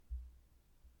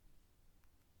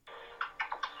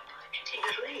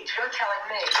You're telling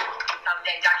me.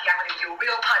 Someday, Ducky, I'm going to give you a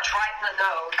real punch right in the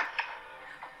nose.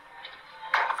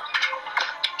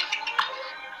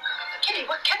 Kitty,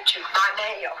 what kept you? My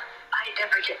nail. I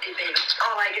never get any nails.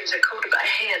 All I get is a coat of my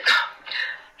head.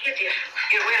 Here,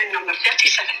 you're wearing number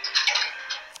 57.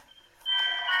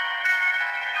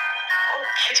 Oh,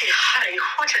 Kitty, honey,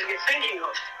 what are you thinking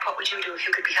of? What would you do if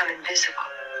you could become invisible?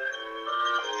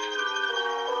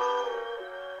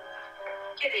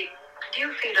 Kitty, do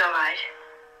you feel all right?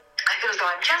 I feel as though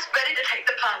I'm just ready to take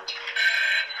the plunge.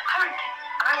 Hurry.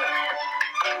 All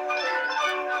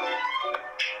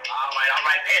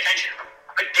right, pay attention.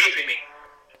 Quit daydreaming.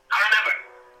 Now remember,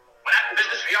 we're not in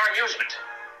business for your amusement.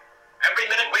 Every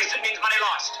minute wasted means money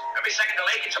lost. Every second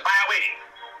delayed keeps a buyer waiting.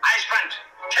 Eyes front,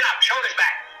 chin up, shoulders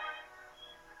back.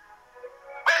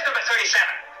 Where's number 37?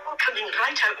 Oh, coming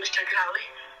right out, Mr. Crowley.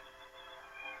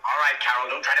 All right,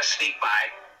 Carol, don't try to sneak by.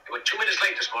 You were 2 minutes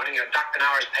late this morning. You're docked an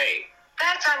hour's pay.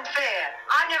 That's unfair.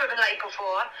 I've never been late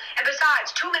before. And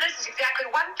besides, 2 minutes is exactly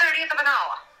 1/30th of an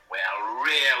hour. Well,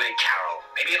 really, Carol.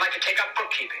 Maybe you'd like to take up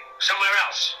bookkeeping somewhere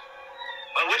else.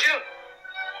 Well, would you?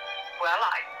 Well,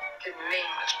 I didn't mean...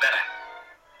 That's better.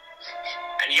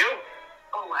 And you?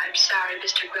 Oh, I'm sorry,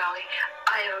 Mr. Crowley.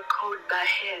 I have a cold in my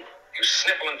head. You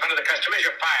sniffle in front of the customers,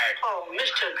 you're fired. Oh,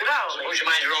 Mr. Crowley. Suppose you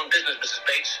mind your own business, Mrs.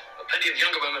 Bates. There are plenty of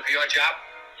younger women for your job.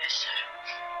 Yes, sir.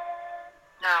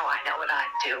 Now I know what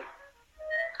I'd do.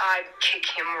 I'd kick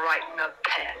him right in the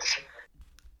pants.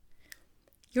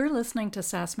 You're listening to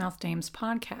Sassmouth Dames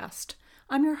Podcast.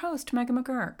 I'm your host, Megan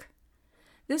McGurk.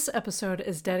 This episode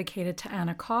is dedicated to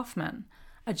Anna Kaufman,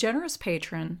 a generous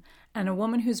patron and a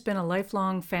woman who's been a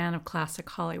lifelong fan of classic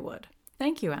Hollywood.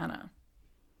 Thank you, Anna.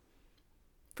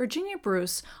 Virginia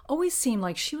Bruce always seemed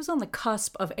like she was on the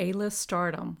cusp of A-list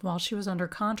stardom while she was under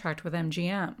contract with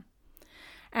MGM.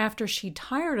 After she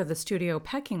tired of the studio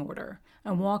pecking order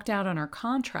and walked out on her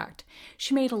contract,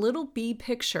 she made a little B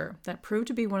picture that proved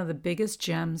to be one of the biggest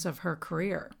gems of her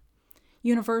career.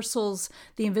 Universal's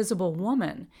The Invisible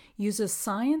Woman uses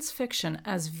science fiction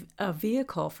as a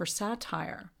vehicle for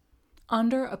satire.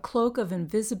 Under a cloak of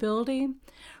invisibility,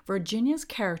 Virginia's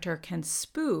character can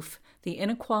spoof the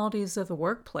inequalities of the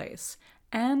workplace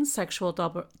and sexual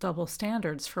double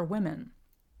standards for women.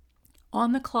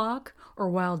 On the clock or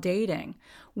while dating,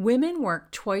 women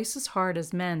work twice as hard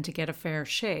as men to get a fair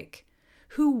shake.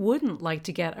 Who wouldn't like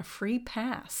to get a free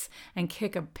pass and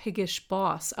kick a piggish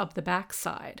boss up the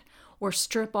backside or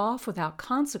strip off without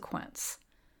consequence?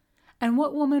 And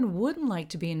what woman wouldn't like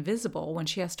to be invisible when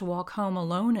she has to walk home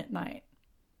alone at night?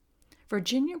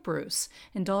 Virginia Bruce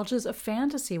indulges a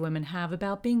fantasy women have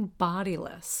about being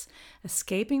bodiless,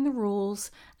 escaping the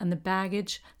rules and the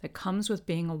baggage that comes with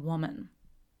being a woman.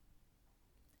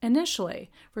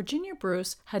 Initially, Virginia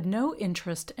Bruce had no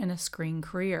interest in a screen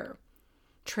career.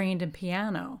 Trained in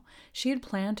piano, she had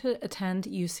planned to attend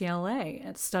UCLA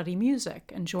and study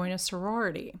music and join a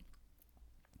sorority.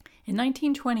 In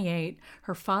 1928,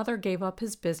 her father gave up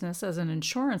his business as an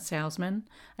insurance salesman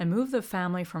and moved the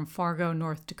family from Fargo,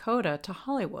 North Dakota to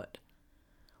Hollywood.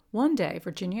 One day,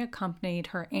 Virginia accompanied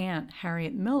her aunt,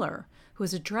 Harriet Miller, who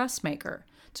was a dressmaker,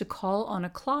 to call on a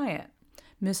client,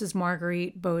 Mrs.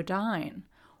 Marguerite Bodine,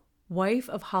 wife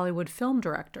of Hollywood film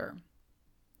director.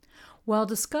 While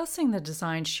discussing the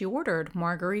design she ordered,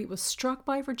 Marguerite was struck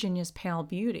by Virginia's pale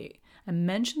beauty and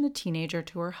mentioned the teenager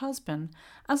to her husband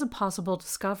as a possible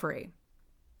discovery.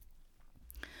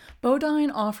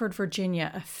 Bodine offered Virginia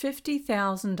a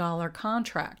 $50,000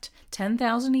 contract,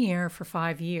 $10,000 a year for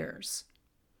 5 years.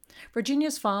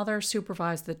 Virginia's father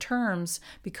supervised the terms,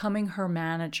 becoming her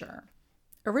manager.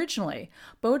 Originally,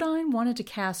 Bodine wanted to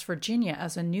cast Virginia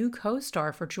as a new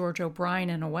co-star for George O'Brien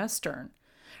in a Western.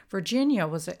 Virginia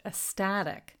was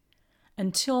ecstatic,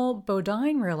 until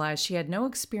Bodine realized she had no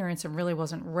experience and really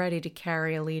wasn't ready to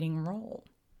carry a leading role.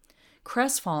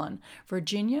 Crestfallen,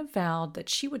 Virginia vowed that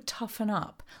she would toughen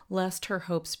up, lest her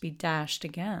hopes be dashed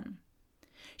again.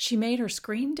 She made her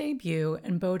screen debut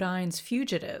in Bodine's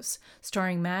Fugitives,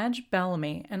 starring Madge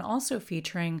Bellamy and also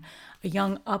featuring a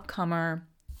young upcomer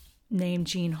named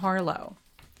Jean Harlow.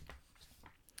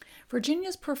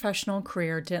 Virginia's professional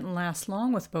career didn't last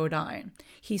long with Bodine.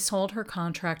 He sold her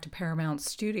contract to Paramount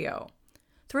Studio.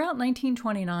 Throughout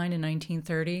 1929 and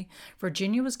 1930,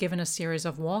 Virginia was given a series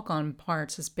of walk-on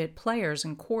parts as bit players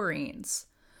and chorines.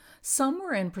 Some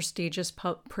were in prestigious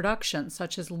productions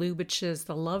such as Lubitsch's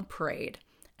The Love Parade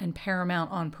and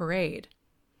Paramount on Parade.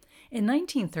 In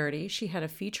 1930, she had a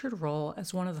featured role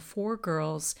as one of the 4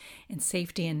 girls in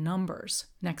Safety in Numbers,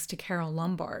 next to Carole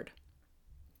Lombard.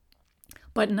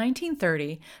 But in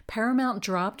 1930, Paramount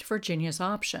dropped Virginia's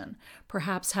option,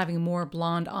 perhaps having more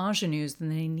blonde ingenues than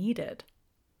they needed.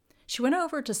 She went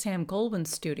over to Sam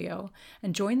Goldwyn's studio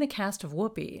and joined the cast of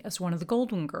Whoopi as one of the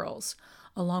Goldwyn girls,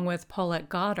 along with Paulette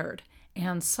Goddard,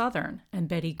 Ann Southern, and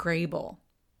Betty Grable.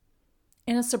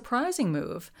 In a surprising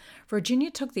move,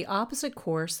 Virginia took the opposite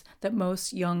course that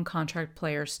most young contract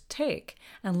players take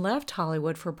and left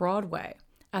Hollywood for Broadway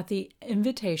at the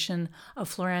invitation of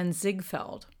Florin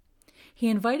Ziegfeld. He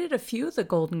invited a few of the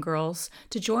Golden Girls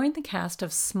to join the cast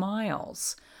of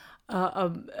Smiles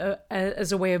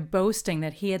as a way of boasting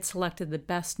that he had selected the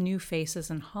best new faces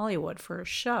in Hollywood for a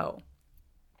show.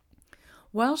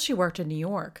 While she worked in New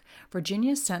York,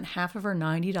 Virginia sent half of her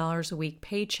 $90 a week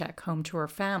paycheck home to her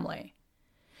family.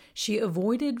 She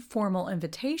avoided formal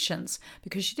invitations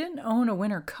because she didn't own a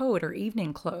winter coat or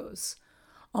evening clothes.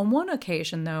 On one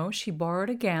occasion, though, she borrowed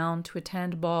a gown to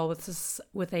attend a ball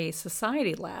with a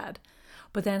society lad,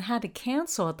 but then had to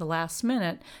cancel at the last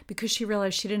minute because she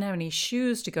realized she didn't have any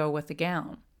shoes to go with the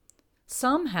gown.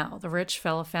 Somehow the rich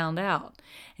fella found out,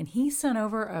 and he sent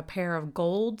over a pair of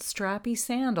gold strappy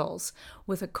sandals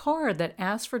with a card that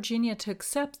asked Virginia to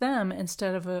accept them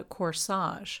instead of a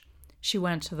corsage. She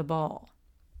went to the ball.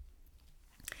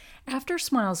 After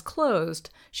Smiles closed,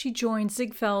 she joined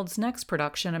Ziegfeld's next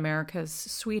production, America's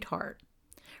Sweetheart.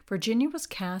 Virginia was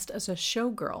cast as a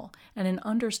showgirl and an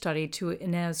understudy to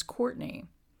Inez Courtney.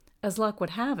 As luck would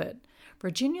have it,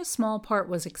 Virginia's small part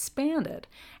was expanded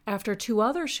after two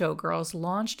other showgirls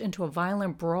launched into a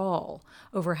violent brawl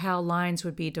over how lines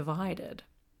would be divided.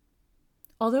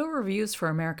 Although reviews for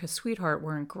America's Sweetheart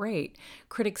weren't great,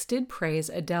 critics did praise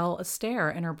Adele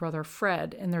Astaire and her brother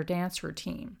Fred in their dance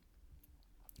routine.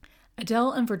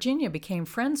 Adele and Virginia became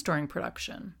friends during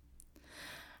production.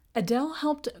 Adele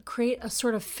helped create a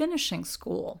sort of finishing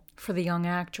school for the young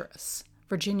actress.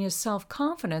 Virginia's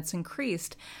self-confidence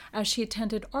increased as she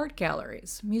attended art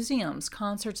galleries, museums,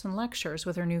 concerts, and lectures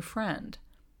with her new friend.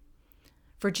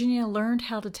 Virginia learned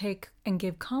how to take and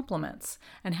give compliments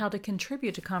and how to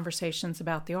contribute to conversations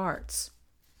about the arts.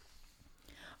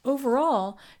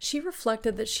 Overall, she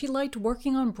reflected that she liked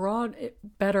working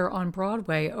better on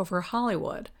Broadway over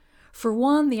Hollywood. For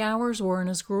one, the hours weren't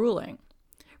as grueling.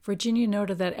 Virginia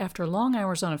noted that after long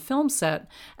hours on a film set,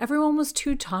 everyone was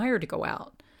too tired to go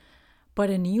out. But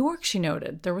in New York, she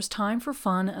noted, there was time for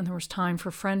fun and there was time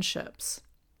for friendships.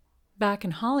 Back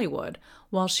in Hollywood,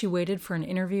 while she waited for an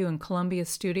interview in Columbia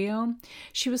Studio,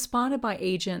 she was spotted by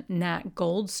agent Nat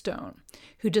Goldstone,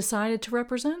 who decided to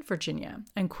represent Virginia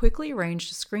and quickly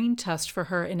arranged a screen test for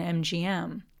her in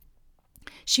MGM.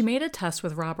 She made a test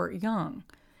with Robert Young,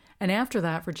 and after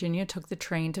that, Virginia took the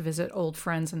train to visit old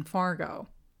friends in Fargo.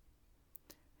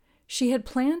 She had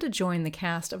planned to join the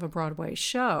cast of a Broadway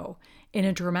show in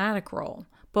a dramatic role,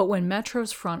 but when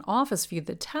Metro's front office viewed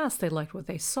the test, they liked what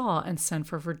they saw and sent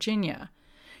for Virginia.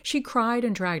 She cried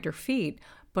and dragged her feet,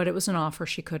 but it was an offer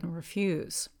she couldn't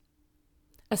refuse.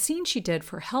 A scene she did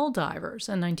for Helldivers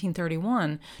in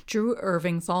 1931 drew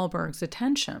Irving Thalberg's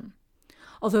attention.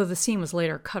 Although the scene was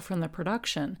later cut from the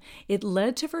production, it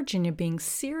led to Virginia being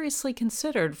seriously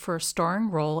considered for a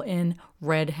starring role in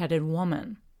Red-Headed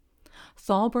Woman.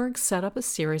 Thalberg set up a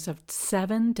series of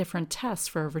 7 different tests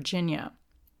for Virginia.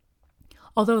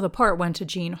 Although the part went to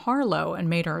Jean Harlow and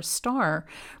made her a star,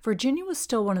 Virginia was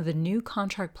still one of the new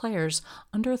contract players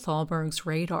under Thalberg's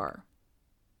radar.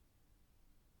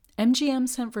 MGM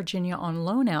sent Virginia on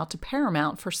loan out to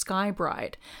Paramount for Sky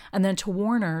Bride, and then to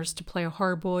Warner's to play a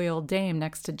hard-boiled dame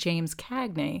next to James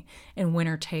Cagney in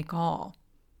Winner Take All.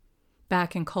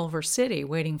 Back in Culver City,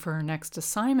 waiting for her next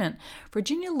assignment,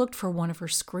 Virginia looked for one of her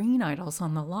screen idols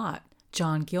on the lot,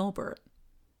 John Gilbert.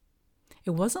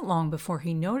 It wasn't long before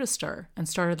he noticed her and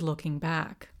started looking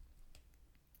back.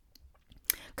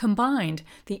 Combined,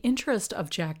 the interest of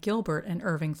Jack Gilbert and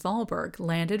Irving Thalberg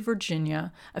landed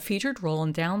Virginia a featured role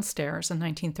in Downstairs in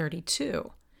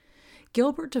 1932.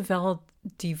 Gilbert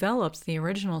developed the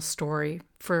original story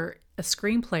for a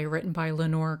screenplay written by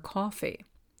Lenore Coffey.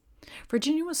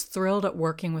 Virginia was thrilled at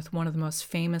working with one of the most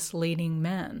famous leading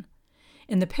men.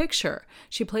 In the picture,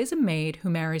 she plays a maid who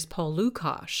marries Paul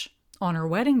Lukash. On her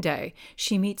wedding day,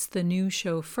 she meets the new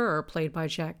chauffeur played by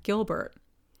Jack Gilbert.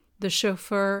 The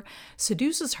chauffeur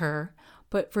seduces her,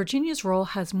 but Virginia's role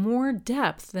has more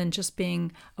depth than just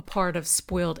being a part of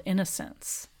spoiled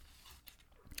innocence.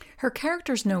 Her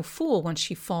character's no fool when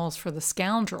she falls for the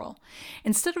scoundrel.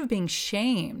 Instead of being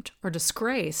shamed or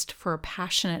disgraced for a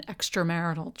passionate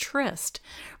extramarital tryst,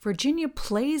 Virginia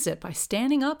plays it by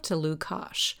standing up to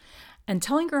Lukash and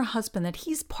telling her husband that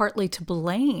he's partly to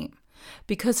blame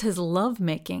because his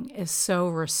lovemaking is so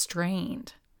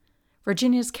restrained.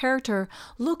 Virginia's character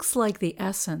looks like the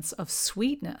essence of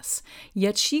sweetness,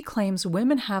 yet she claims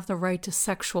women have the right to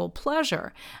sexual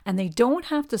pleasure and they don't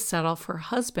have to settle for a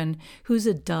husband who's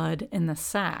a dud in the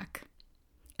sack.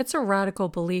 It's a radical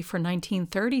belief for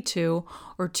 1932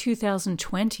 or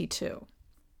 2022.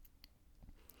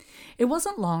 It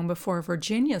wasn't long before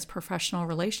Virginia's professional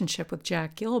relationship with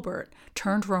Jack Gilbert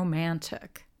turned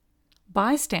romantic.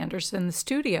 Bystanders in the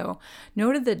studio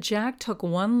noted that Jack took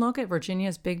one look at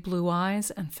Virginia's big blue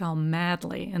eyes and fell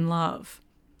madly in love.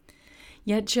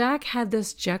 Yet Jack had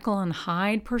this Jekyll and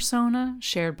Hyde persona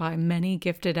shared by many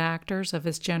gifted actors of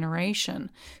his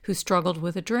generation who struggled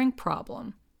with a drink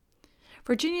problem.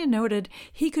 Virginia noted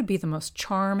he could be the most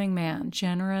charming man,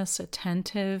 generous,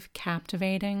 attentive,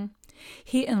 captivating.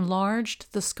 He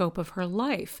enlarged the scope of her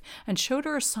life and showed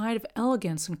her a side of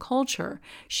elegance and culture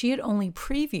she had only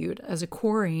previewed as a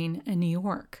queen in New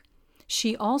York.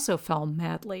 She also fell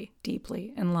madly,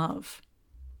 deeply in love.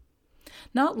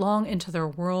 Not long into their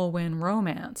whirlwind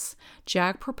romance,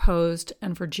 Jack proposed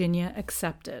and Virginia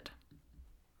accepted.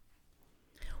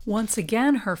 Once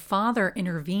again, her father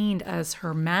intervened as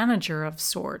her manager of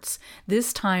sorts,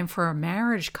 this time for a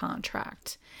marriage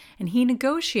contract, and he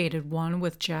negotiated one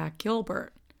with Jack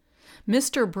Gilbert.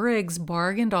 Mr. Briggs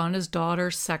bargained on his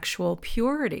daughter's sexual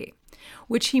purity,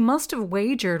 which he must have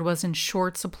wagered was in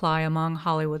short supply among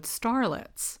Hollywood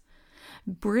starlets.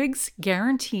 Briggs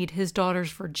guaranteed his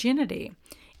daughter's virginity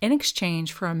in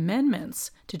exchange for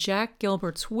amendments to Jack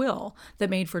Gilbert's will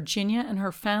that made Virginia and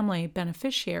her family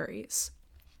beneficiaries.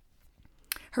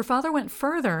 Her father went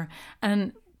further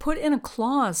and put in a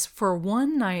clause for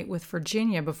one night with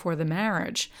Virginia before the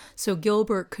marriage so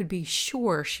Gilbert could be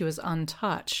sure she was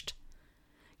untouched.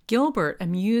 Gilbert,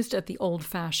 amused at the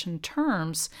old-fashioned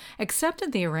terms,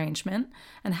 accepted the arrangement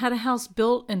and had a house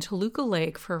built in Toluca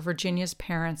Lake for Virginia's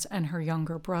parents and her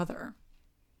younger brother.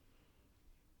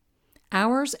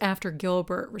 Hours after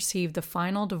Gilbert received the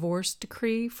final divorce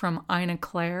decree from Ina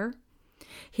Claire,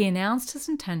 he announced his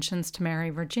intentions to marry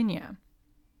Virginia.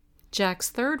 Jack's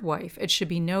third wife, it should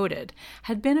be noted,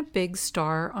 had been a big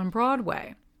star on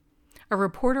Broadway. A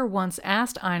reporter once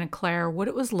asked Ina Claire what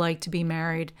it was like to be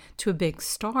married to a big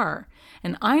star,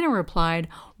 and Ina replied,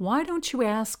 "Why don't you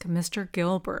ask Mr.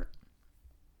 Gilbert?"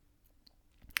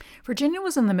 Virginia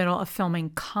was in the middle of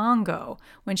filming Congo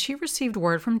when she received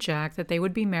word from Jack that they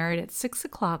would be married at 6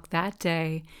 o'clock that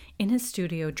day in his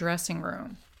studio dressing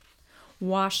room.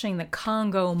 Washing the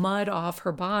Congo mud off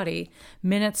her body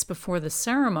minutes before the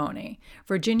ceremony,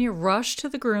 Virginia rushed to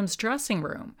the groom's dressing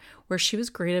room, where she was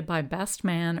greeted by best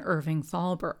man Irving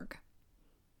Thalberg.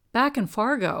 Back in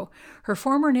Fargo, her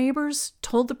former neighbors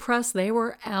told the press they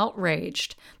were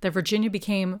outraged that Virginia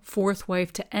became fourth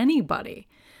wife to anybody,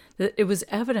 that it was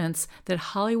evidence that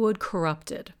Hollywood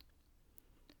corrupted.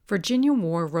 Virginia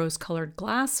wore rose-colored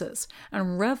glasses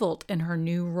and reveled in her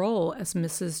new role as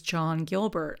Mrs. John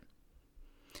Gilbert.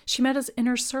 She met his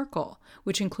inner circle,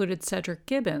 which included Cedric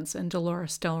Gibbons and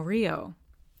Dolores Del Rio,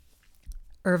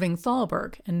 Irving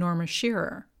Thalberg, and Norma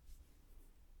Shearer.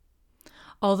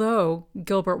 Although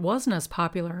Gilbert wasn't as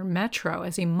popular in Metro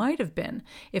as he might have been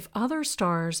if other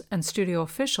stars and studio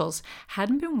officials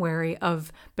hadn't been wary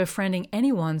of befriending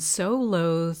anyone so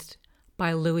loathed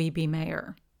by Louis B.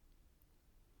 Mayer.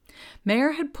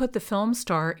 Mayer had put the film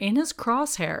star in his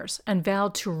crosshairs and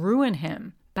vowed to ruin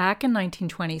him back in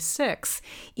 1926,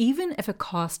 even if it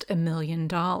cost $1 million.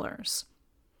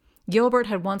 Gilbert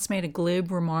had once made a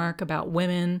glib remark about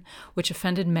women, which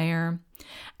offended Mayer,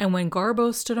 and when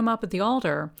Garbo stood him up at the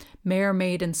altar, Mayer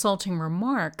made insulting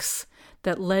remarks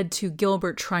that led to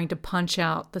Gilbert trying to punch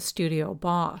out the studio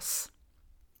boss.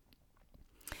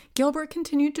 Gilbert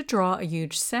continued to draw a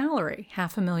huge salary,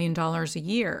 $500,000 a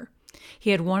year. He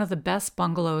had one of the best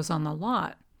bungalows on the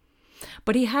lot.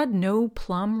 But he had no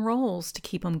plum roles to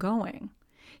keep him going.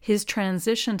 His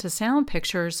transition to sound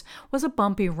pictures was a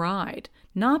bumpy ride,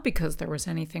 not because there was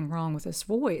anything wrong with his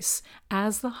voice,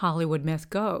 as the Hollywood myth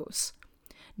goes.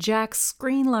 Jack's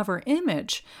screen-lover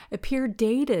image appeared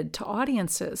dated to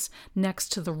audiences next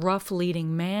to the rough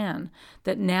leading man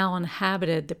that now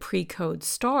inhabited the pre-code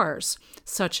stars,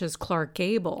 such as Clark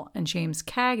Gable and James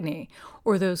Cagney,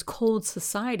 or those cold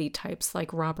society types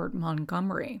like Robert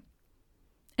Montgomery.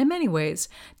 In many ways,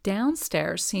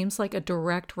 Downstairs seems like a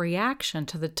direct reaction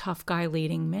to the tough guy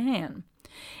leading man.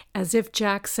 As if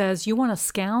Jack says, "You want a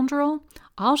scoundrel?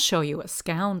 I'll show you a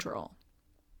scoundrel."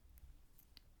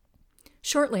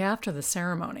 Shortly after the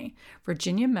ceremony,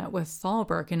 Virginia met with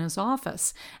Thalberg in his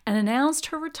office and announced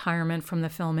her retirement from the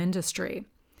film industry.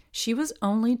 She was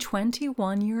only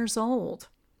 21 years old.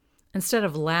 Instead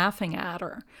of laughing at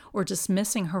her or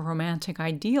dismissing her romantic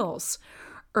ideals,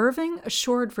 Irving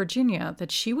assured Virginia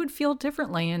that she would feel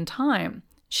differently in time.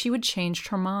 She would change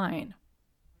her mind.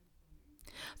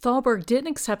 Thalberg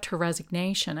didn't accept her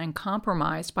resignation and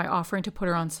compromised by offering to put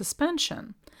her on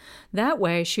suspension. That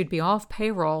way, she'd be off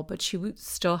payroll, but she would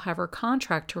still have her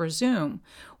contract to resume,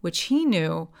 which he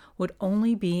knew would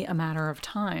only be a matter of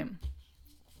time.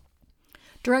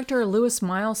 Director Louis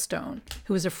Milestone,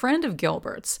 who was a friend of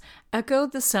Gilbert's,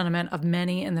 echoed the sentiment of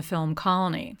many in the film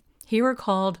colony. He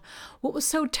recalled, "What was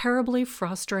so terribly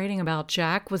frustrating about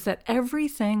Jack was that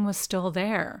everything was still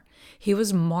there. He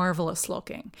was marvelous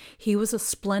looking. He was a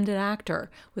splendid actor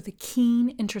with a keen,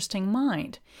 interesting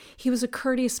mind. He was a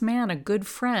courteous man, a good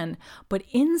friend, but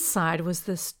inside was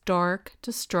this dark,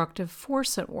 destructive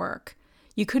force at work.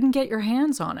 You couldn't get your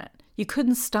hands on it. You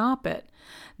couldn't stop it.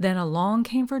 Then along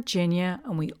came Virginia,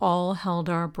 and we all held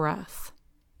our breath."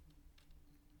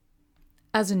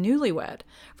 As a newlywed,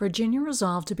 Virginia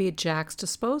resolved to be at Jack's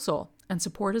disposal and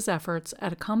support his efforts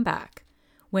at a comeback.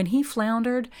 When he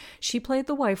floundered, she played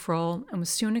the wife role and was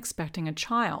soon expecting a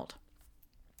child.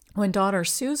 When daughter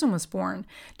Susan was born,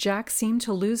 Jack seemed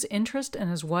to lose interest in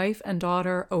his wife and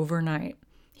daughter overnight.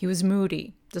 He was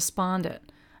moody,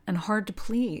 despondent, and hard to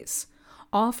please.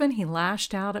 Often he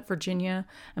lashed out at Virginia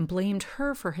and blamed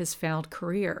her for his failed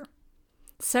career.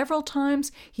 Several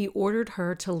times he ordered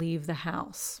her to leave the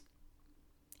house.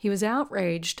 He was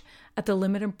outraged at the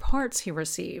limited parts he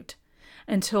received,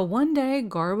 until one day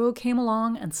Garbo came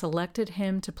along and selected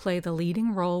him to play the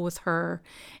leading role with her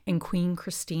in Queen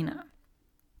Christina.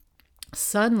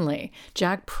 Suddenly,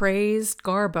 Jack praised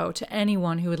Garbo to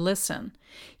anyone who would listen.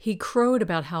 He crowed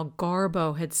about how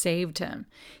Garbo had saved him.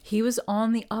 He was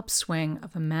on the upswing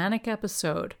of a manic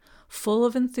episode, full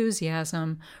of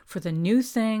enthusiasm for the new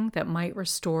thing that might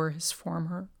restore his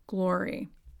former glory.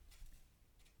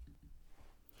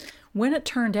 When it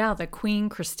turned out that Queen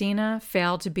Christina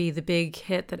failed to be the big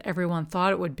hit that everyone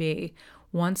thought it would be,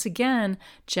 once again,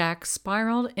 Jack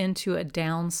spiraled into a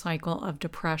down cycle of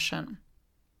depression.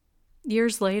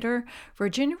 Years later,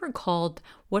 Virginia recalled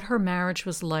what her marriage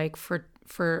was like for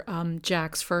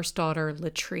Jack's first daughter,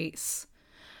 Latrice.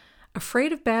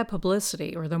 Afraid of bad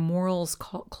publicity or the morals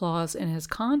clause in his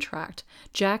contract,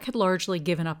 Jack had largely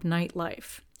given up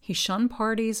nightlife. He shunned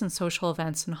parties and social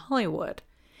events in Hollywood.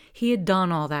 He had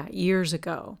done all that years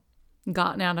ago,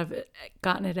 gotten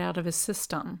it out of his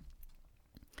system.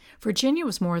 Virginia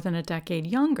was more than a decade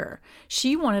younger.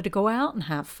 She wanted to go out and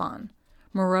have fun.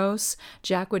 Morose,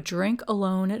 Jack would drink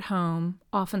alone at home,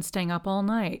 often staying up all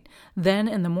night. Then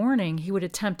in the morning, he would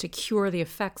attempt to cure the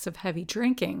effects of heavy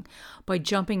drinking by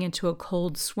jumping into a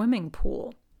cold swimming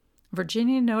pool.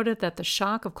 Virginia noted that the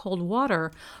shock of cold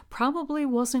water probably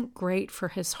wasn't great for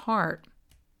his heart.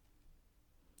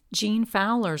 Gene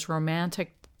Fowler's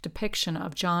romantic depiction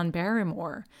of John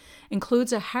Barrymore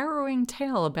includes a harrowing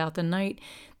tale about the night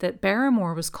that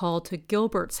Barrymore was called to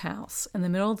Gilbert's house in the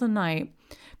middle of the night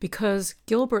because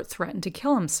Gilbert threatened to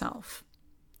kill himself.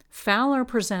 Fowler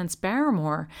presents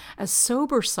Barrymore as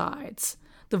sober sides,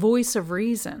 the voice of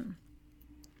reason.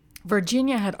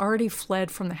 Virginia had already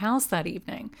fled from the house that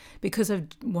evening because of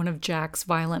one of Jack's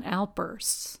violent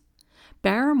outbursts.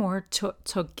 Barrymore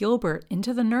took Gilbert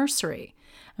into the nursery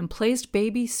and placed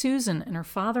baby Susan in her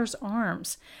father's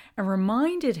arms and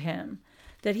reminded him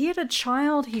that he had a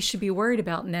child he should be worried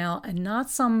about now and not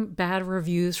some bad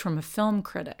reviews from a film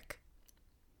critic.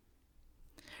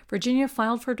 Virginia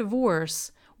filed for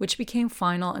divorce, which became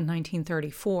final in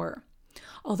 1934.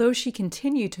 Although she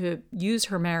continued to use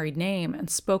her married name and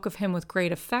spoke of him with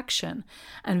great affection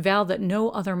and vowed that no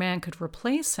other man could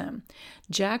replace him,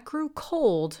 Jack grew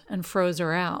cold and froze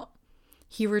her out.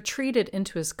 He retreated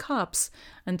into his cups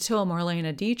until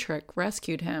Marlene Dietrich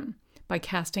rescued him by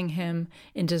casting him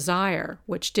in Desire,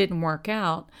 which didn't work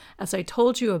out, as I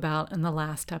told you about in the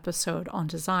last episode on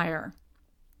Desire.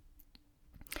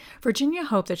 Virginia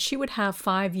hoped that she would have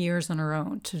 5 years on her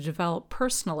own to develop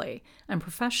personally and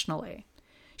professionally.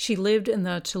 She lived in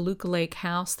the Toluca Lake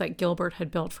house that Gilbert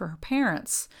had built for her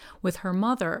parents, with her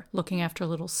mother looking after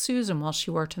little Susan while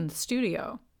she worked in the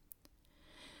studio.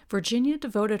 Virginia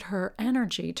devoted her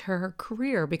energy to her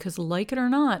career because, like it or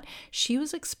not, she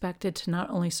was expected to not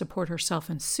only support herself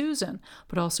and Susan,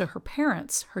 but also her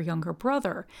parents, her younger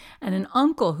brother, and an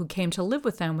uncle who came to live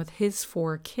with them with his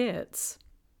 4 kids.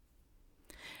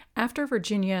 After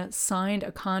Virginia signed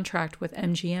a contract with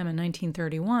MGM in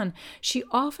 1931, she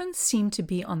often seemed to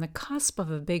be on the cusp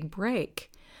of a big break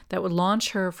that would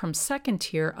launch her from second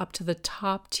tier up to the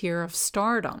top tier of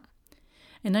stardom.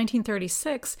 In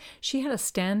 1936, she had a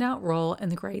standout role in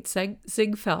The Great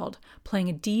Ziegfeld, playing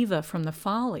a diva from the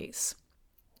Follies.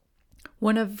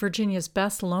 One of Virginia's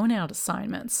best loan-out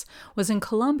assignments was in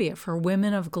Colombia for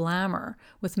Women of Glamour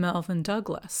with Melvyn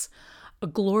Douglas, a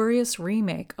glorious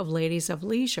remake of Ladies of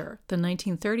Leisure, the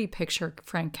 1930 picture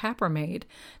Frank Capra made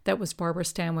that was Barbara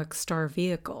Stanwyck's star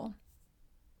vehicle.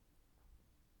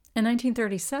 In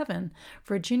 1937,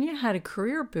 Virginia had a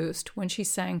career boost when she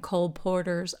sang Cole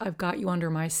Porter's I've Got You Under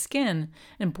My Skin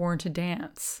and Born to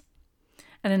Dance.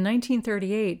 And in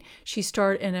 1938, she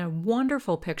starred in a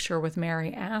wonderful picture with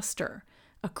Mary Astor,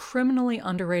 a criminally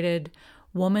underrated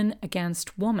woman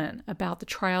against woman about the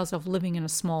trials of living in a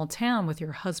small town with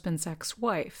your husband's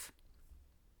ex-wife.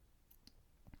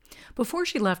 Before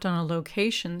she left on a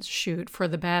location shoot for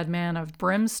The Bad Man of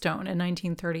Brimstone in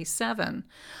 1937,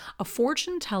 a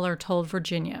fortune teller told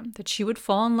Virginia that she would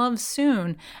fall in love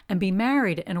soon and be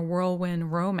married in a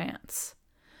whirlwind romance.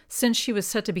 Since she was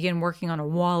set to begin working on a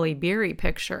Wally Beery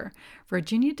picture,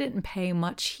 Virginia didn't pay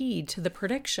much heed to the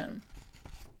prediction.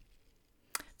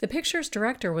 The picture's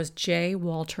director was J.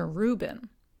 Walter Rubin,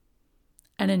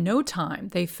 and in no time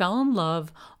they fell in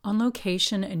love on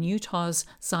location in Utah's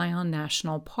Zion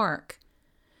National Park.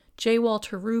 J.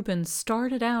 Walter Rubin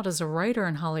started out as a writer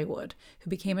in Hollywood who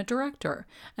became a director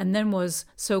and then was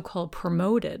so-called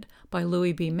promoted by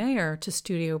Louis B. Mayer to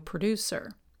studio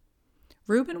producer.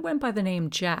 Rubin went by the name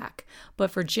Jack,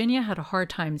 but Virginia had a hard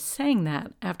time saying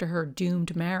that after her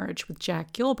doomed marriage with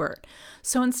Jack Gilbert,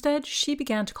 so instead she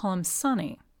began to call him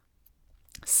Sonny.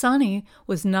 Sonny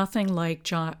was nothing like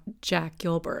Jack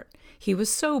Gilbert. He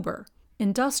was sober,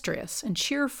 industrious, and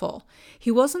cheerful. He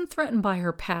wasn't threatened by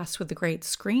her past with the great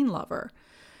screen lover.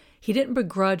 He didn't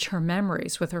begrudge her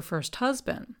memories with her first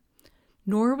husband.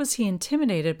 Nor was he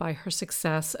intimidated by her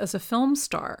success as a film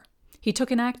star. He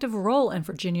took an active role in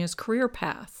Virginia's career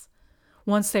path.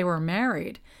 Once they were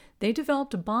married, they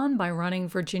developed a bond by running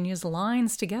Virginia's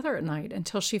lines together at night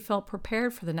until she felt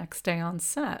prepared for the next day on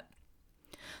set.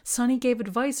 Sonny gave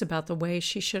advice about the way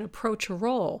she should approach a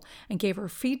role and gave her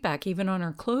feedback even on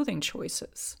her clothing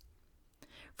choices.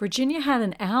 Virginia had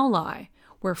an ally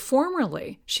where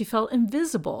formerly she felt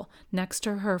invisible next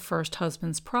to her first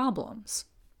husband's problems.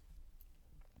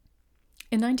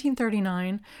 In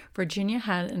 1939, Virginia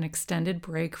had an extended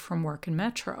break from work in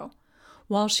Metro.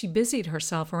 While she busied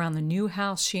herself around the new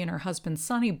house she and her husband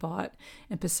Sonny bought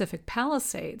in Pacific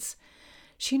Palisades,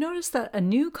 she noticed that a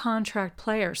new contract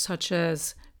player such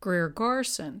as Greer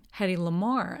Garson, Hedy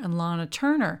Lamarr, and Lana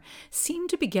Turner seemed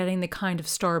to be getting the kind of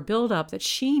star buildup that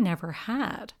she never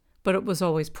had, but it was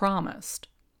always promised.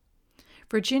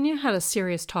 Virginia had a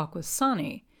serious talk with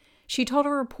Sonny. She told a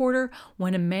reporter,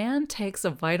 when a man takes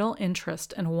a vital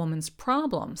interest in a woman's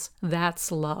problems,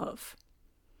 that's love.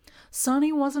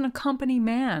 Sonny wasn't a company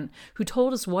man who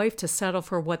told his wife to settle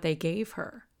for what they gave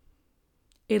her.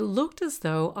 It looked as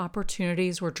though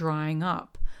opportunities were drying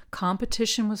up,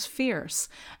 competition was fierce,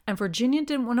 and Virginia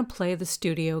didn't want to play the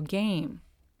studio game.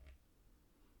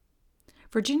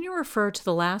 Virginia referred to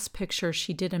the last picture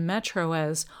she did in Metro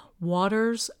as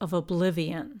Waters of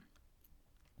Oblivion.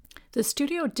 The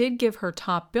studio did give her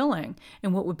top billing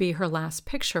in what would be her last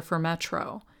picture for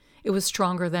Metro. It was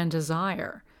Stronger Than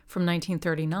Desire, from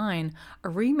 1939, a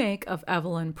remake of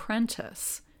Evelyn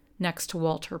Prentice, next to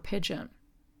Walter Pidgeon.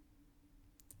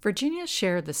 Virginia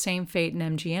shared the same fate in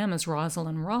MGM as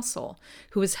Rosalind Russell,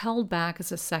 who was held back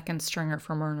as a second stringer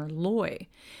for Myrna Loy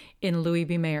in Louis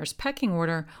B. Mayer's Pecking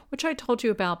Order, which I told you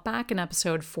about back in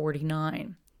episode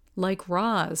 49. Like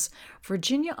Roz,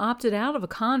 Virginia opted out of a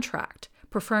contract,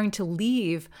 preferring to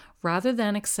leave rather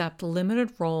than accept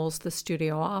limited roles the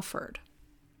studio offered.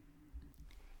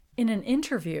 In an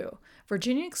interview,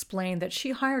 Virginia explained that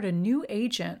she hired a new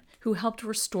agent who helped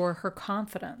restore her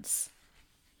confidence.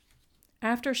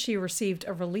 After she received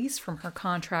a release from her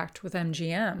contract with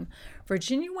MGM,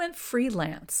 Virginia went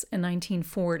freelance in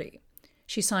 1940.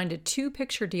 She signed a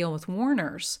 2-picture deal with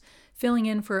Warner's, filling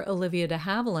in for Olivia de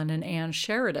Havilland and Anne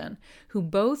Sheridan, who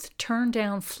both turned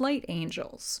down Flight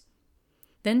Angels.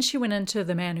 Then she went into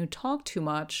The Man Who Talked Too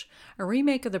Much, a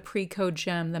remake of the pre-code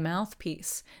gem The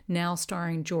Mouthpiece, now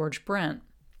starring George Brent.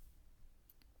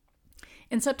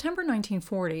 In September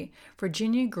 1940,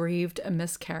 Virginia grieved a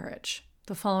miscarriage.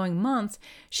 The following month,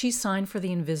 she signed for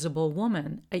The Invisible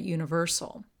Woman at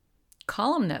Universal.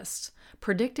 Columnists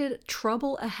predicted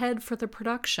trouble ahead for the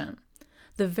production.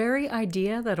 The very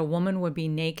idea that a woman would be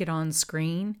naked on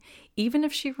screen, even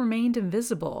if she remained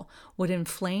invisible, would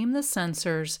inflame the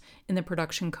censors in the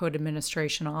Production Code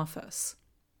Administration office.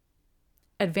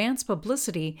 Advanced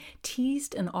publicity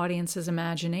teased an audience's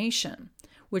imagination,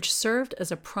 which served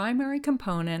as a primary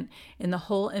component in the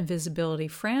whole Invisibility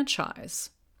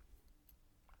franchise.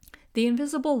 The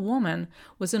Invisible Woman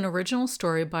was an original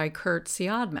story by Kurt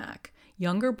Siodmak,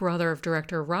 younger brother of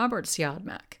director Robert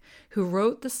Siodmak, who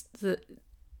wrote the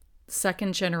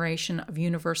second generation of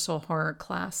Universal horror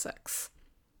classics.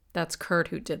 That's Kurt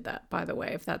who did that, by the way,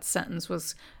 if that sentence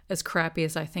was as crappy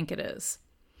as I think it is.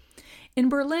 In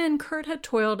Berlin, Kurt had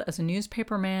toiled as a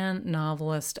newspaperman,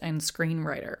 novelist, and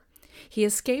screenwriter. He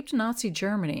escaped Nazi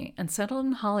Germany and settled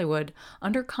in Hollywood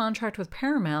under contract with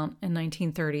Paramount in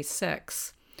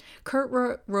 1936.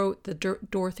 Kurt wrote the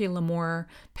Dorothy Lamour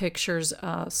pictures,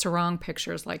 Sarong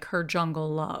pictures like Her Jungle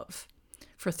Love,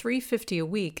 for $3.50 a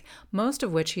week, most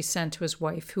of which he sent to his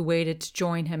wife, who waited to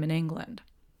join him in England.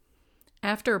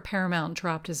 After Paramount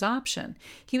dropped his option,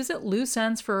 he was at loose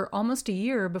ends for almost a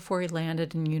year before he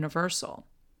landed in Universal.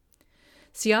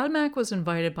 Siodmak was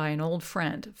invited by an old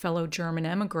friend, fellow German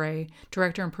emigre,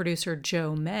 director and producer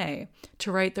Joe May,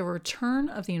 to write The Return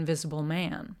of the Invisible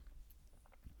Man.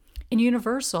 In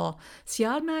Universal,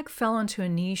 Siodmak fell into a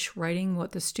niche writing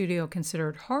what the studio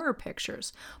considered horror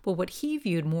pictures, but what he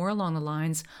viewed more along the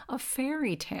lines of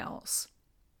fairy tales.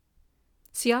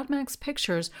 Siodmak's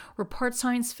pictures were part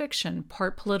science fiction,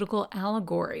 part political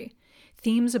allegory.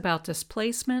 Themes about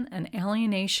displacement and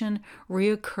alienation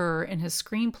reoccur in his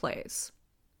screenplays.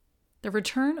 The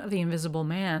Return of the Invisible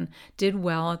Man did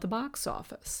well at the box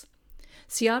office.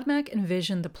 Siodmak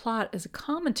envisioned the plot as a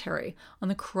commentary on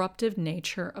the corruptive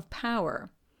nature of power.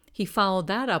 He followed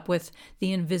that up with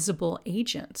The Invisible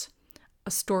Agent,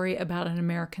 a story about an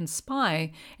American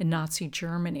spy in Nazi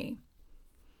Germany.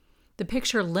 The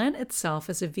picture lent itself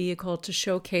as a vehicle to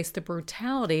showcase the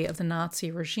brutality of the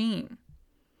Nazi regime.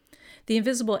 The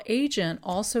Invisible Agent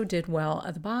also did well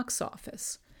at the box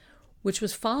office, which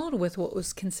was followed with what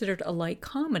was considered a light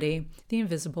comedy, The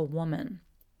Invisible Woman.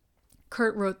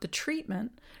 Kurt wrote the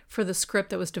treatment for the script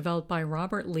that was developed by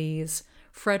Robert Lees,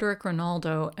 Frederick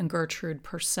Ronaldo, and Gertrude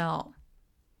Purcell.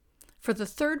 For the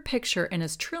third picture in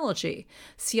his trilogy,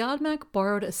 Siodmak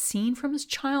borrowed a scene from his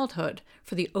childhood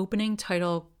for the opening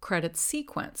title credits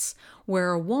sequence,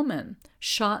 where a woman,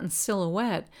 shot in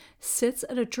silhouette, sits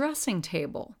at a dressing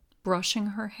table, brushing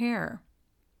her hair.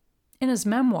 In his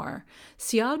memoir,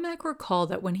 Siodmak recalled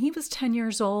that when he was 10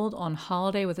 years old on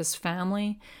holiday with his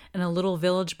family in a little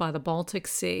village by the Baltic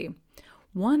Sea,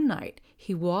 one night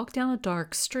he walked down a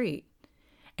dark street,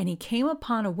 and he came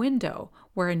upon a window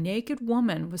where a naked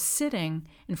woman was sitting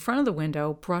in front of the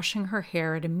window brushing her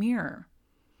hair at a mirror.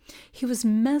 He was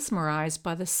mesmerized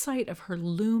by the sight of her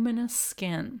luminous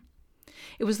skin.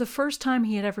 It was the first time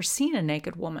he had ever seen a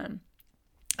naked woman.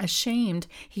 Ashamed,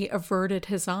 he averted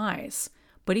his eyes.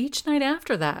 But each night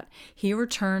after that, he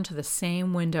returned to the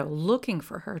same window, looking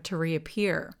for her to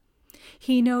reappear.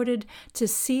 He noted, to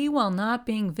see while not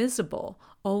being visible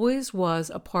always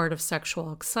was a part of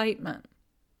sexual excitement.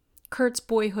 Kurt's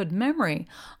boyhood memory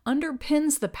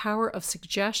underpins the power of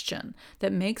suggestion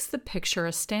that makes the picture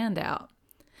a standout.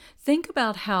 Think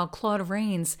about how Claude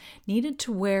Rains needed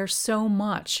to wear so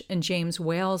much in James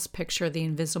Whale's picture The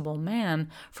Invisible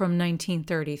Man from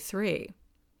 1933.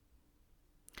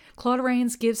 Claude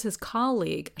Rains gives his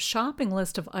colleague a shopping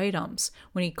list of items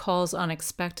when he calls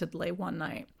unexpectedly one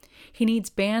night. He needs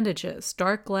bandages,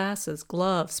 dark glasses,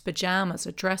 gloves, pajamas,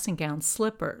 a dressing gown,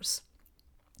 slippers.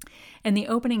 In the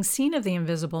opening scene of The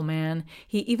Invisible Man,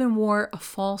 he even wore a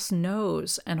false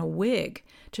nose and a wig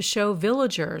to show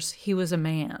villagers he was a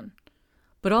man.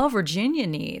 But all Virginia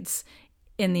needs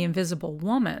in The Invisible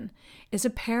Woman is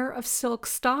a pair of silk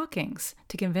stockings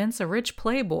to convince a rich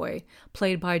playboy,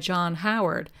 played by John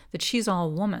Howard, that she's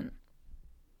all woman.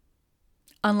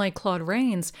 Unlike Claude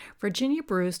Rains, Virginia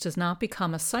Bruce does not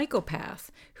become a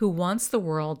psychopath who wants the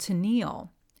world to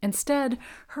kneel. Instead,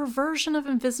 her version of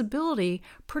invisibility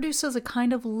produces a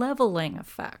kind of leveling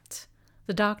effect.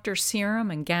 The doctor's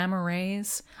serum and gamma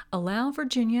rays allow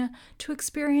Virginia to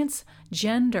experience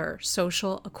gender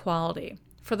social equality.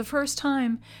 For the first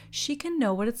time, she can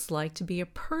know what it's like to be a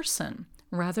person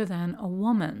rather than a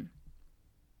woman.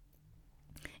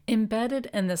 Embedded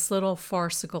in this little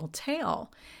farcical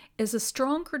tale is a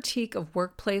strong critique of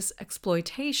workplace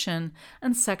exploitation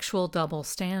and sexual double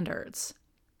standards.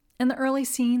 In the early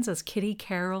scenes as Kitty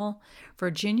Carroll,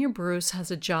 Virginia Bruce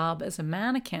has a job as a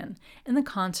mannequin in the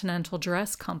Continental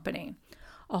Dress Company,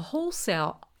 a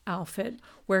wholesale outfit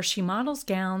where she models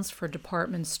gowns for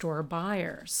department store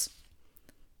buyers.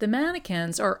 The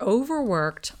mannequins are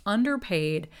overworked,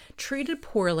 underpaid, treated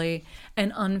poorly,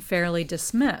 and unfairly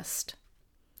dismissed.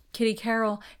 Kitty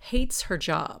Carroll hates her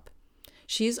job.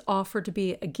 She's offered to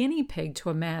be a guinea pig to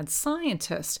a mad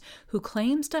scientist who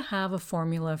claims to have a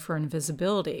formula for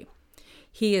invisibility.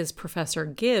 He is Professor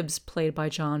Gibbs, played by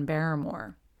John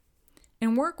Barrymore.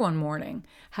 In work one morning,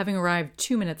 having arrived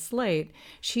 2 minutes late,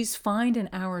 she's fined an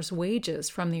hour's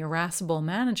wages from the irascible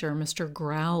manager, Mr.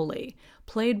 Growley,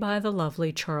 played by the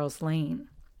lovely Charles Lane.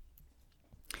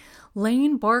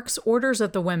 Lane barks orders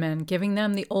at the women, giving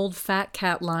them the old fat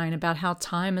cat line about how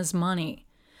time is money.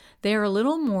 They are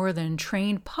little more than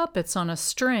trained puppets on a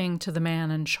string to the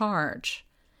man in charge.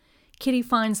 Kitty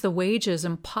finds the wages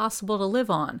impossible to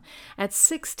live on. At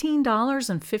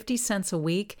 $16.50 a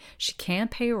week, she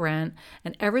can't pay rent,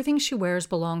 and everything she wears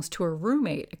belongs to her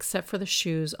roommate except for the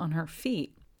shoes on her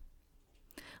feet.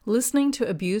 Listening to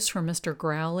abuse from Mr.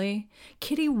 Growley,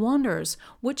 Kitty wonders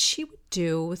what she would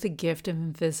do with the gift of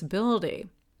invisibility.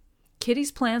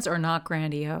 Kitty's plans are not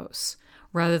grandiose.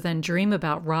 Rather than dream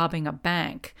about robbing a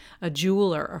bank, a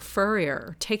jeweler, a furrier,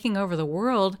 or taking over the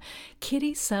world,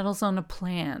 Kitty settles on a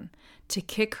plan to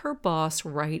kick her boss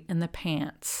right in the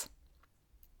pants.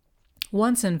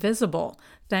 Once invisible,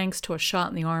 thanks to a shot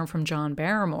in the arm from John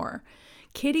Barrymore,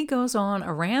 Kitty goes on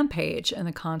a rampage in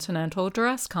the Continental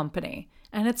Dress Company,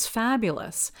 and it's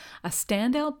fabulous, a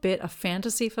standout bit of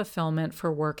fantasy fulfillment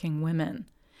for working women.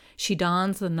 She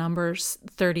dons the number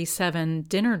 37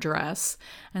 dinner dress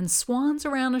and swans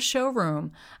around a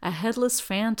showroom, a headless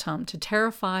phantom to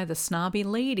terrify the snobby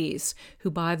ladies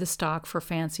who buy the stock for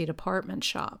fancy department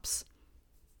shops.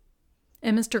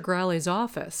 In Mr. Growley's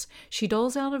office, she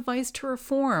doles out advice to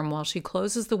reform while she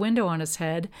closes the window on his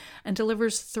head and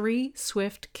delivers 3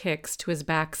 swift kicks to his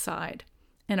backside.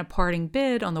 In a parting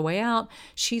bid on the way out,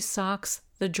 she socks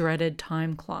the dreaded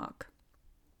time clock.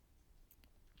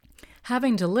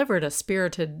 Having delivered a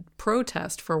spirited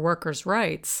protest for workers'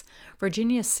 rights,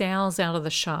 Virginia sails out of the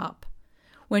shop.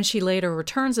 When she later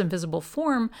returns in visible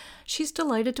form, she's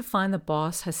delighted to find the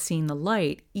boss has seen the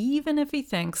light, even if he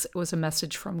thinks it was a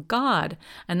message from God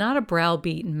and not a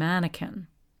browbeaten mannequin.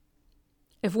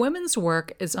 If women's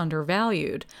work is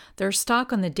undervalued, their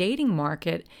stock on the dating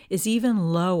market is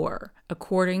even lower,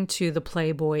 according to the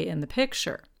Playboy in the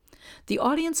picture. The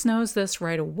audience knows this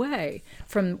right away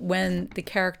from when the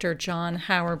character John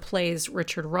Howard plays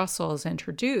Richard Russell is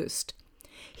introduced.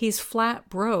 He's flat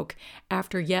broke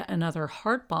after yet another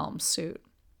heart balm suit.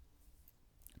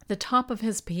 The top of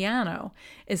his piano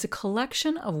is a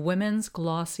collection of women's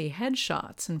glossy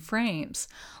headshots and frames,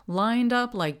 lined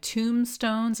up like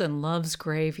tombstones in Love's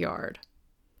Graveyard.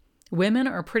 Women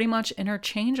are pretty much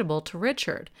interchangeable to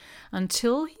Richard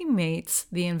until he meets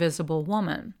the invisible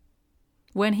woman.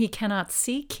 When he cannot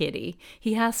see Kitty,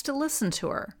 he has to listen to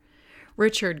her.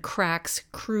 Richard cracks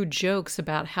crude jokes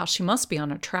about how she must be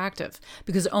unattractive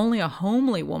because only a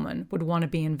homely woman would want to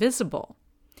be invisible.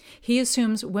 He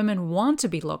assumes women want to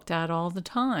be looked at all the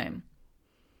time.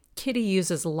 Kitty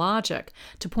uses logic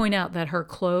to point out that her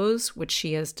clothes, which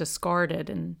she has discarded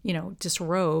and,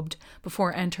 disrobed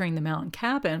before entering the mountain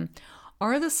cabin,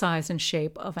 are the size and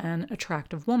shape of an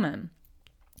attractive woman.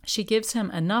 She gives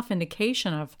him enough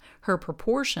indication of her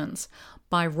proportions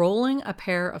by rolling a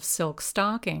pair of silk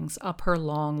stockings up her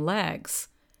long legs.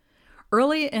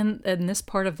 Early in this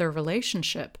part of their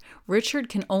relationship, Richard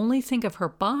can only think of her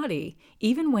body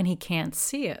even when he can't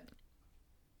see it.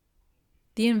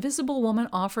 The invisible woman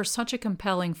offers such a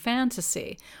compelling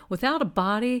fantasy. Without a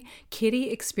body, Kitty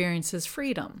experiences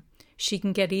freedom. She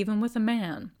can get even with a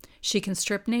man. She can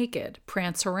strip naked,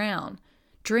 prance around,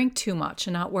 drink too much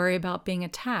and not worry about being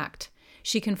attacked.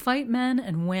 She can fight men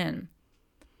and win.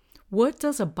 What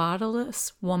does a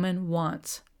bodiless woman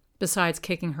want, besides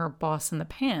kicking her boss in the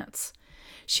pants?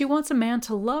 She wants a man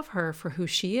to love her for who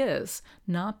she is,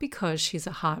 not because she's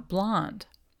a hot blonde.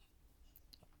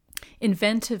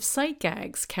 Inventive sight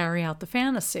gags carry out the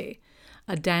fantasy.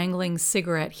 A dangling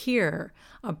cigarette here,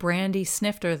 a brandy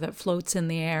snifter that floats in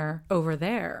the air over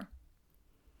there.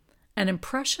 An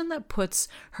impression that puts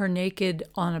her naked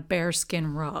on a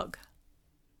bearskin rug.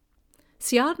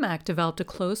 Siodmak developed a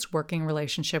close working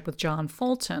relationship with John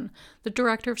Fulton, the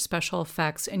director of special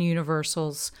effects in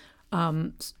Universal's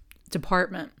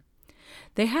department.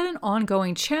 They had an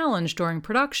ongoing challenge during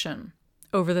production.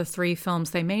 Over the 3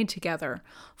 films they made together,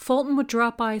 Fulton would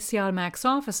drop by Siodmak's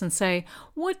office and say,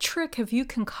 "What trick have you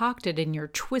concocted in your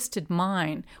twisted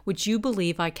mind which you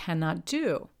believe I cannot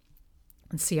do?"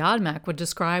 And Siodmak would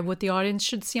describe what the audience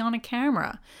should see on a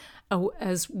camera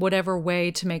as whatever way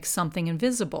to make something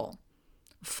invisible.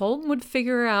 Fulton would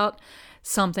figure out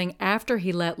something after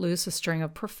he let loose a string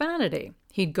of profanity.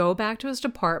 He'd go back to his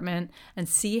department and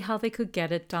see how they could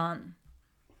get it done.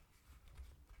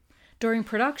 During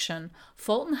production,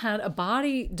 Fulton had a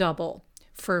body double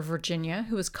for Virginia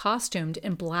who was costumed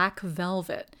in black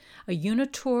velvet, a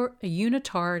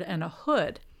unitard and a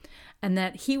hood, and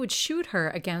that he would shoot her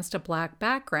against a black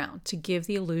background to give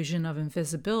the illusion of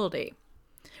invisibility.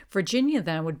 Virginia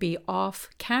then would be off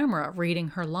camera reading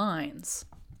her lines.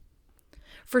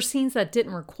 For scenes that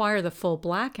didn't require the full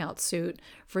blackout suit,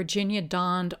 Virginia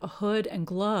donned a hood and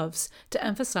gloves to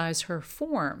emphasize her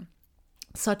form,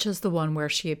 such as the one where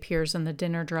she appears in the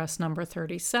dinner dress number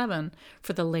 37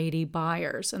 for the Lady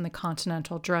Byers and the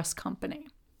Continental Dress Company.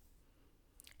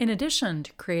 In addition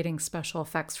to creating special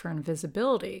effects for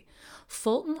invisibility,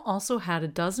 Fulton also had a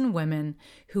dozen women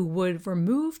who would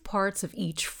remove parts of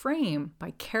each frame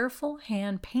by careful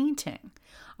hand painting,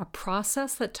 a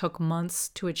process that took months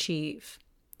to achieve.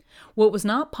 What was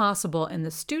not possible in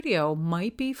the studio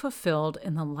might be fulfilled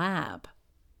in the lab.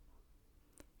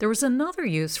 There was another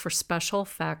use for special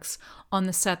effects on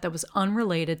the set that was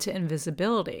unrelated to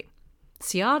invisibility.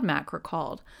 Siodmak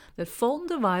recalled that Fulton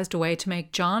devised a way to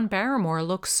make John Barrymore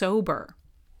look sober.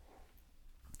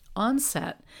 On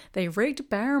set, they rigged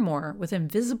Barrymore with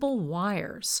invisible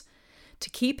wires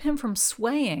to keep him from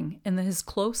swaying in his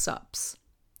close-ups.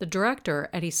 The director,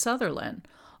 Eddie Sutherland,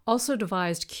 also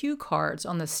devised cue cards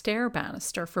on the stair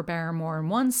banister for Barrymore in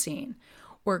one scene,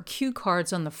 or cue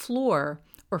cards on the floor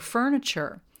or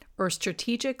furniture, or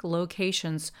strategic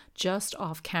locations just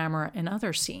off camera in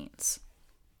other scenes.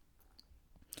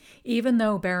 Even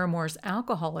though Barrymore's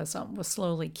alcoholism was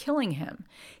slowly killing him,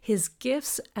 his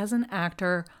gifts as an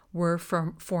actor were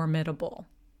formidable.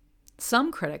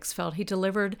 Some critics felt he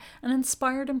delivered an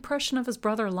inspired impression of his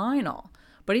brother Lionel,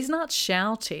 but he's not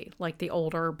shouty like the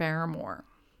older Barrymore.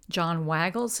 John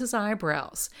waggles his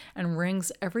eyebrows and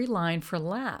rings every line for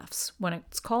laughs when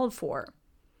it's called for.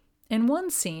 In one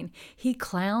scene, he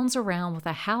clowns around with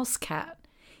a house cat.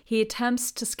 He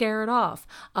attempts to scare it off,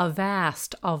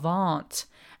 avast, avant,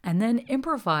 and then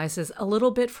improvises a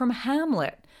little bit from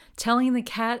Hamlet, telling the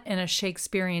cat in a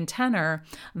Shakespearean tenor,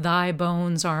 "Thy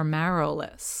bones are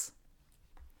marrowless."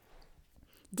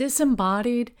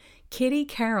 Disembodied, Kitty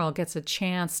Carroll gets a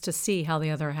chance to see how the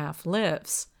other half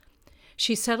lives.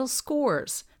 She settles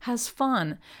scores, has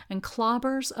fun, and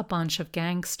clobbers a bunch of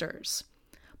gangsters.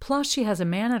 Plus, she has a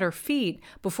man at her feet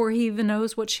before he even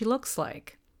knows what she looks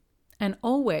like. And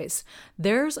always,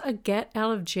 there's a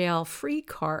get-out-of-jail-free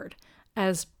card,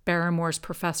 as Barrymore's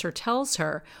professor tells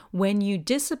her, when you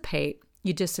dissipate,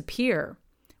 you disappear.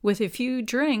 With a few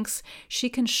drinks, she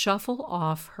can shuffle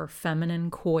off her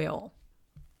feminine coil.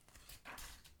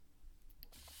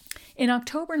 In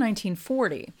October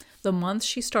 1940, the month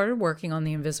she started working on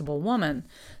The Invisible Woman,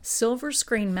 Silver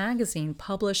Screen magazine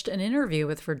published an interview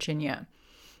with Virginia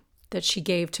that she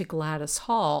gave to Gladys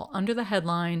Hall under the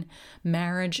headline,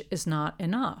 "Marriage is Not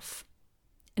Enough."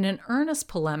 In an earnest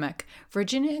polemic,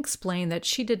 Virginia explained that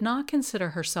she did not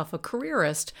consider herself a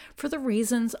careerist for the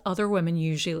reasons other women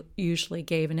usually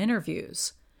gave in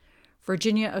interviews.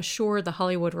 Virginia assured The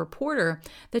Hollywood Reporter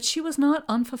that she was not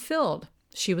unfulfilled.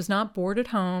 She was not bored at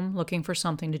home looking for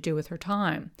something to do with her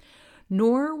time.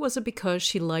 Nor was it because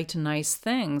she liked nice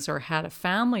things or had a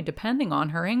family depending on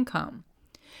her income.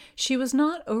 She was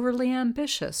not overly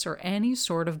ambitious or any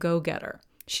sort of go-getter.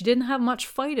 She didn't have much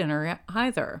fight in her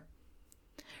either.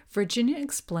 Virginia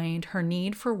explained her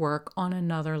need for work on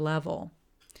another level.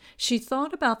 She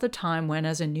thought about the time when,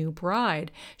 as a new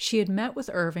bride, she had met with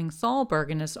Irving Thalberg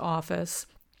in his office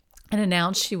and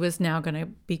announced she was now going to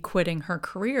be quitting her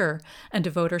career and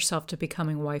devote herself to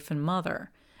becoming wife and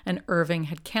mother. And Irving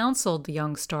had counseled the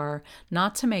young star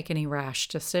not to make any rash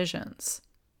decisions.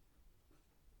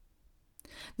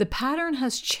 The pattern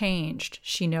has changed,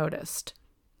 she noticed.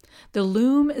 The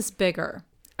loom is bigger.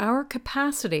 Our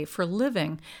capacity for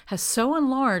living has so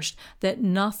enlarged that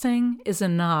nothing is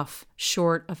enough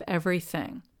short of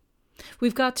everything.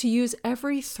 We've got to use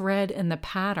every thread in the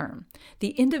pattern.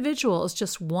 The individual is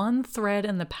just one thread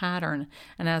in the pattern,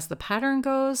 and as the pattern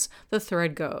goes, the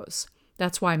thread goes.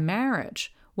 That's why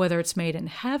marriage, whether it's made in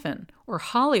heaven or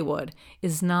Hollywood,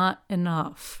 is not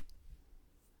enough.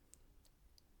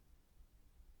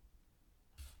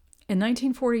 In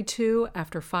 1942,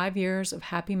 after 5 years of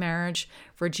happy marriage,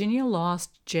 Virginia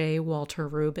lost J. Walter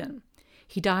Rubin.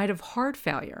 He died of heart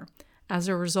failure as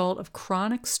a result of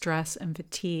chronic stress and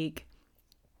fatigue.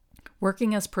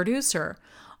 Working as producer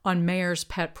on Mayer's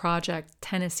pet project,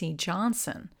 Tennessee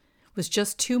Johnson, was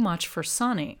just too much for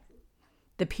Sonny.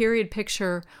 The period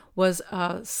picture was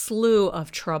a slew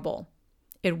of trouble.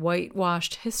 It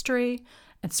whitewashed history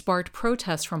and sparked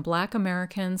protests from Black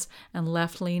Americans and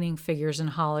left-leaning figures in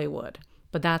Hollywood.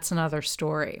 But that's another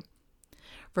story.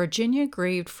 Virginia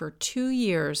grieved for 2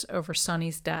 years over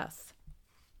Sonny's death.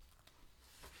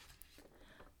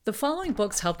 The following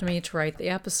books helped me to write the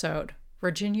episode.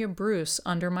 Virginia Bruce,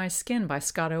 Under My Skin by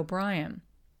Scott O'Brien.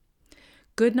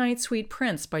 Goodnight, Sweet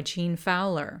Prince by Jean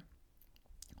Fowler.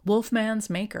 Wolfman's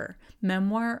Maker,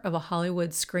 Memoir of a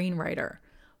Hollywood Screenwriter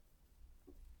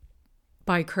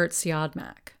by Kurt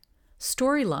Siodmak.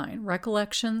 Storyline,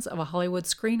 Recollections of a Hollywood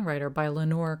Screenwriter by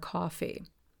Lenore Coffey.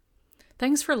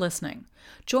 Thanks for listening.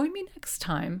 Join me next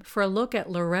time for a look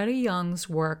at Loretta Young's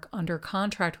work under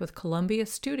contract with Columbia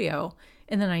Studio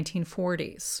in the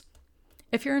 1940s.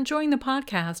 If you're enjoying the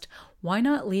podcast, why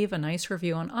not leave a nice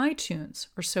review on iTunes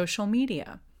or social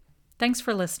media? Thanks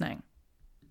for listening.